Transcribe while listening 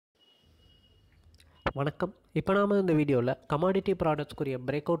வணக்கம். இப்போ நாம இந்த வீடியோவில் கமாடிட்டி ப்ராடக்ட்ஸ்க்குரிய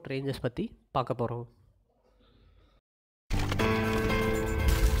பிரேக் அவுட் ரேஞ்சஸ் பற்றி பார்க்க போகிறோம்.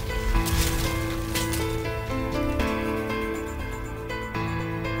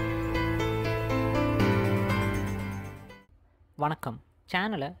 வணக்கம்.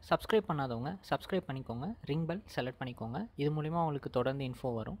 சேனலை சப்ஸ்கிரைப் பண்ணாதவங்க சப்ஸ்கிரைப் பண்ணிக்கோங்க, ரிங் பெல் செலக்ட் பண்ணிக்கோங்க. இது மூலிமா உங்களுக்கு தொடர்ந்து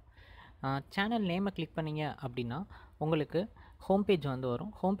இன்ஃபோ வரும். சேனல் நேமை கிளிக் பண்ணிங்க அப்படின்னா உங்களுக்கு ஹோம் பேஜ்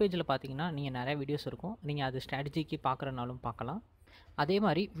வரும். ஹோம் பேஜில் பார்த்தீங்கன்னா நீங்கள் நிறைய வீடியோஸ் இருக்கும். நீங்கள் அது ஸ்ட்ராட்டஜிக்கு பார்க்குறனாலும் பார்க்கலாம். அதே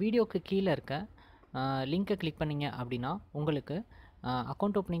மாதிரி வீடியோக்கு கீழே இருக்க லிங்க்கை கிளிக் பண்ணிங்க அப்படின்னா உங்களுக்கு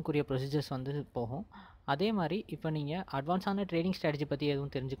அக்கௌண்ட் ஓப்பனிங்குரிய ப்ரொசீஜர்ஸ் போகும். அதே மாதிரி இப்போ நீங்கள் அட்வான்ஸான ட்ரேடிங் ஸ்ட்ராட்டஜி பற்றி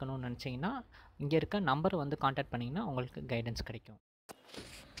எதுவும் தெரிஞ்சுக்கணும்னு நினச்சிங்கன்னா இங்கே இருக்க நம்பர் காண்டாக்ட் பண்ணிங்கன்னா உங்களுக்கு கைடன்ஸ் கிடைக்கும்.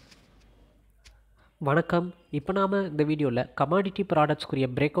 வணக்கம். இப்போ நாம் இந்த வீடியோவில் கமாடிட்டி ப்ராடக்ட்ஸ்க்குரிய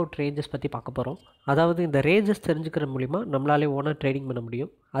பிரேக் அவுட் ரேஞ்சஸ் பற்றி பார்க்க போகிறோம். அதாவது இந்த ரேஞ்சஸ் தெரிஞ்சுக்கிற மூலிமா நம்மளாலே ஓனாக ட்ரேடிங் பண்ண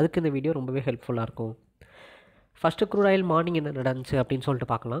முடியும். அதுக்கு இந்த வீடியோ ரொம்பவே ஹெல்ப்ஃபுல்லாக இருக்கும். ஃபஸ்ட்டு க்ரூட் மார்னிங் என்ன நடந்துச்சு அப்படின்னு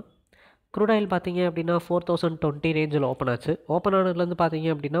சொல்லிட்டு பார்க்கலாம். க்ரூட் பார்த்தீங்க அப்படின்னா 4020 ரேஞ்சில் ஓப்பன் ஆச்சு. ஓப்பன் ஆனதுலேருந்து பார்த்தீங்க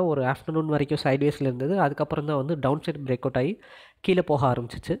அப்படின்னா ஒரு ஆஃப்டர்நூன் வரைக்கும் சைட்வேஸில் இருந்தது. அதுக்கப்புறம் தான் டவுன் சைட் பிரேக் அவுட் ஆகி கீழே போக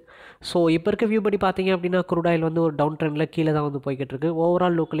ஆரம்பிச்சிச்சு. ஸோ இப்போ இருக்க வியூ படி பார்த்தீங்க அப்படின்னா க்ரூட் ஒரு டவுன் ட்ரெண்டில் கீழே தான் போய்கிட்டு இருக்குது.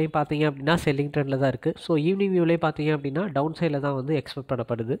 ஓவரால் லுக்லேயும் பார்த்தீங்க அப்படின்னா செல்லிங் ட்ரெண்டில் தான் இருக்குது. ஸோ ஈவினிங் வியூலேயும் பார்த்தீங்க அப்படின்னா டவுன் சைடில் தான் எக்ஸ்பெக்ட்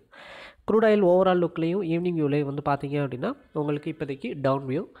பண்ணப்படுது. க்ரூட் ஓவரால் லுக்லேயும் ஈவினிங் வியூலேயும் பார்த்தீங்க அப்படின்னா உங்களுக்கு இப்போதைக்கு டவுன்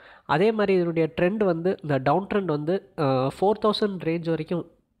வியூ. அதே மாதிரி இதனுடைய ட்ரெண்ட் இந்த டவுன் ட்ரெண்ட் 4000 ரேஞ்ச் வரைக்கும்,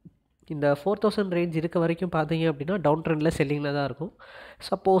 இந்த 4000 ரேஞ்ச் இருக்க வரைக்கும் பார்த்தீங்க அப்படின்னா டவுன் ட்ரெண்டில் செல்லிங்கில் தான் இருக்கும்.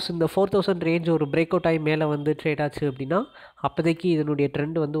 சப்போஸ் இந்த 4000 ரேஞ்ச் ஒரு பிரேக் அவுட் ஆகி மேலே ட்ரேட் ஆச்சு அப்படின்னா அப்போதைக்கு இதனுடைய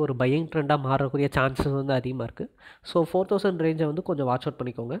ட்ரெண்ட் ஒரு பையிங் ட்ரெண்டாக மாறக்கூடிய சான்சஸ் அதிகமாக இருக்குது. ஸோ 4000 ரேஞ்சை கொஞ்சம் வாட்ச் அவுட்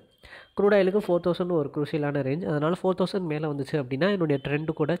பண்ணிக்கோங்க. க்ரூட் ஆயிலுக்கு 4000 ஒரு குரூஷியலான ரேஞ்ச். அதனால் 4000 மேலே வந்துச்சு அப்படின்னா என்னுடைய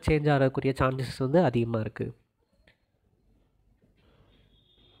ட்ரெண்டு கூட சேஞ்ச் ஆகக்கூடிய சான்சஸ் அதிகமாக இருக்குது.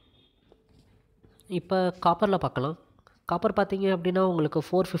 இப்போ காப்பரில் பார்க்கலாம். காப்பர் பார்த்தீங்க அப்படின்னா உங்களுக்கு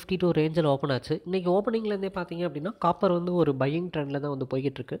 452 ரேஞ்சில் ஓப்பன் ஆச்சு. இன்றைக்கி ஓப்பனிங்லேருந்தே பார்த்தீங்க அப்படின்னா காப்பர் ஒரு பையிங் ட்ரெண்டில் தான்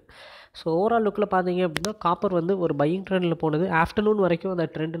போய்கிட்டுருக்கு. ஸோ ஓவரால் லுக்கில் பார்த்தீங்க அப்படின்னா காப்பர் ஒரு பையிங் ட்ரெண்டில் போனது. ஆஃப்டர்நூன் வரைக்கும் அந்த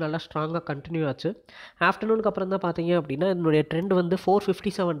ட்ரெண்டு நல்லா ஸ்ட்ராங்காக கண்டினியூ ஆச்சு. ஆஃப்டர்நூனுக்கு அப்புறம் தான் பார்த்தீங்க அப்படின்னா என்னுடைய ட்ரெண்ட்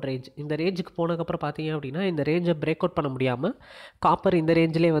 457 ரேஞ்ச், இந்த ரேஞ்சுக்கு போனதுக்கப்புறம் பார்த்தீங்க அப்படின்னா இந்த ரேஞ்சை பிரேக் அவுட் பண்ண முடியாமல் காப்பர் இந்த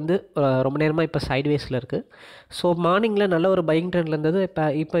ரேஞ்சிலே ரொம்ப நேரமாக இப்போ சைட்வேஸில் இருக்குது. ஸோ மார்னிங்கில் நல்ல ஒரு பையிங் ட்ரெண்டில் இருந்தது.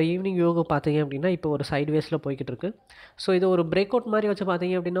 இப்போ ஈவினிங் வியூக்கு பார்த்தீங்க அப்படின்னா இப்போ ஒரு சைட்வேஸில் போய்கிட்டு இருக்குது. ஸோ இது ஒரு பிரேக் அவுட் மாதிரி வச்சு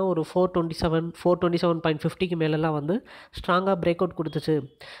பார்த்தீங்க அப்படின்னா ஒரு 427.50க்கு மேலெலாம் ஸ்ட்ராங்காக பிரேக் அவுட் கொடுத்துச்சு.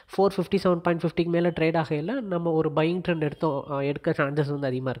 457.50க்கு மேலே ட்ரேட் ஆகையில் நம்ம ஒரு பையிங் ட்ரெண்ட் எடுக்க சான்சஸ்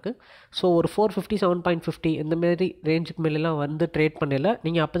அதிகமாக இருக்குது. ஸோ ஒரு 457.50 இந்தமாரி ரேஞ்சுக்கு மேலெலாம் ட்ரேட் பண்ணல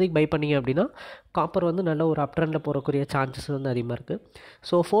நீங்கள் அப்போதைக்கு பை பண்ணிங்க அப்படின்னா காப்பர் நல்ல ஒரு அப் ட்ரெண்டில் போகக்கூடிய சான்சஸ் அதிகமாக இருக்குது.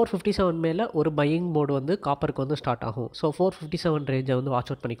 ஸோ 457 மேலே ஒரு பையிங் மோடு காப்பருக்கு ஸ்டார்ட் ஆகும். ஸோ 457 ரேஞ்சை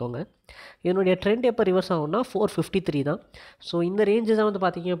வாட்ச் அவுட் பண்ணிக்கோங்க. இதனுடைய ட்ரெண்ட் எப்போ ரிவர்ஸ் ஆகும்னா 453 தான். ஸோ இந்த ரேஞ்சு தான்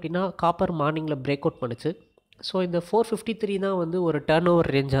பார்த்தீங்க அப்படின்னா காப்பர் மார்னிங்கில் பிரேக் அவுட் பண்ணுச்சு. ஸோ இந்த 453 தான் ஒரு டர்ன் ஓவர்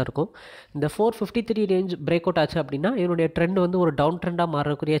ரேஞ்சாக இருக்கும். இந்த 453 ரேஞ்ச் பிரேக் அவுட் ஆச்சு அப்படின்னா என்னுடைய ட்ரெண்ட் ஒரு டவுன் ட்ரெண்டாக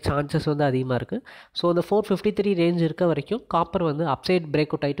மாறக்கூடிய சான்சஸ் அதிகமாக இருக்குது. ஸோ இந்த 453 ரேஞ்ச் இருக்க வரைக்கும் காப்பர் அப்சைட்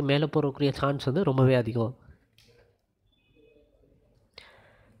பிரேக் அவுட் ஆகிட்டு மேலே போகக்கூடிய சான்ஸ் ரொம்பவே அதிகம்.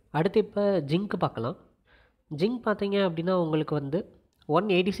 அடுத்து இப்போ ஜிங்க் பார்க்கலாம். ஜிங்க் பார்த்தீங்க அப்படின்னா உங்களுக்கு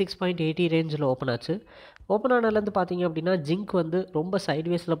 186.80 ரேஞ்சில் ஓப்பன் ஆச்சு. ஓப்பன் ஆனதுலேருந்து பார்த்தீங்க அப்படின்னா ஜிங்க் ரொம்ப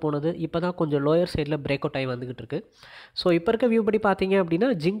சைட்வேஸில் போனது. இப்போ தான் கொஞ்சம் லோயர் சைடில் பிரேக் அவுட் ஆகி வந்துக்கிட்டு இருக்குது. ஸோ இப்போ இருக்க வியூ படி பார்த்தீங்க அப்படின்னா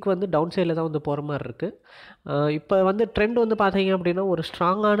ஜிங்க் டவுன் சைடில் தான் போகிற மாதிரி இருக்குது. இப்போ ட்ரெண்ட் பார்த்தீங்க அப்படின்னா ஒரு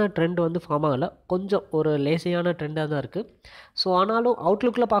ஸ்ட்ராங்கான ட்ரெண்ட் ஃபார்ம் ஆகலை. கொஞ்சம் ஒரு லேசியான ட்ரெண்டாக தான் இருக்குது. ஸோ ஆனாலும்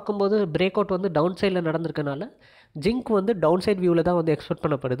அவுட்லுக்கில் பார்க்கும்போது பிரேக் அவுட் டவுன் சைடில் நடந்திருக்கனால ஜிங்க் டவுன் சைட் வியூவில் தான் எக்ஸ்பெக்ட்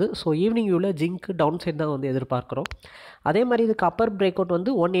பண்ணப்படுது. ஸோ ஈவினிங் வியூவில் ஜிங்க் டவுன் சைட் தான் எதிர்பார்க்குறோம். அதே மாதிரி இதுக்கு அப்பர் பிரேக் அவுட்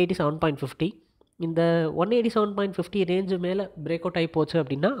 187.50. இந்த 187.50 ரேஞ்சு மேலே பிரேக் அவுட் ஆகி போச்சு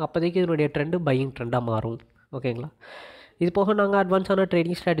அப்படின்னா அப்போதைக்கு இதனுடைய ட்ரெண்டு பையிங் ட்ரெண்டாக மாறும். ஓகேங்களா? இது போக நாங்கள் அட்வான்ஸான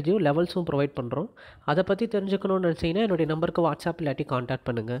ட்ரேடிங் ஸ்ட்ராட்டஜியும் லெவல்ஸும் ப்ரொவைட் பண்ணுறோம். அதை பற்றி தெரிஞ்சுக்கணும்னு நினச்சிங்கன்னா என்னுடைய நம்பருக்கு வாட்ஸ்அப் இல்லாட்டி கான்டாக்ட்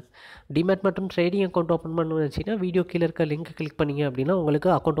பண்ணுங்கள். டிமேட் மற்றும் ட்ரேடிங் அக்கௌண்ட் ஓப்பன் பண்ணணும்னு நினச்சிங்கன்னா வீடியோ கீழே இருக்க லிங்க் கிளிக் பண்ணிங்க அப்படின்னா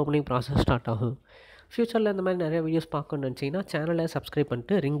உங்களுக்கு அக்கௌண்ட் ஓப்பனிங் ப்ராசஸ் ஸ்டார்ட் ஆகும். ஃப்யூச்சரில் இந்த மாதிரி நிறைய வீடியோஸ் பார்க்கணும்னு நினச்சிங்கன்னா சேனலை சப்ஸ்கிரைப்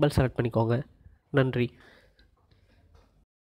பண்ணிட்டு ரிங் பெல் செலக்ட் பண்ணிக்கோங்க. நன்றி.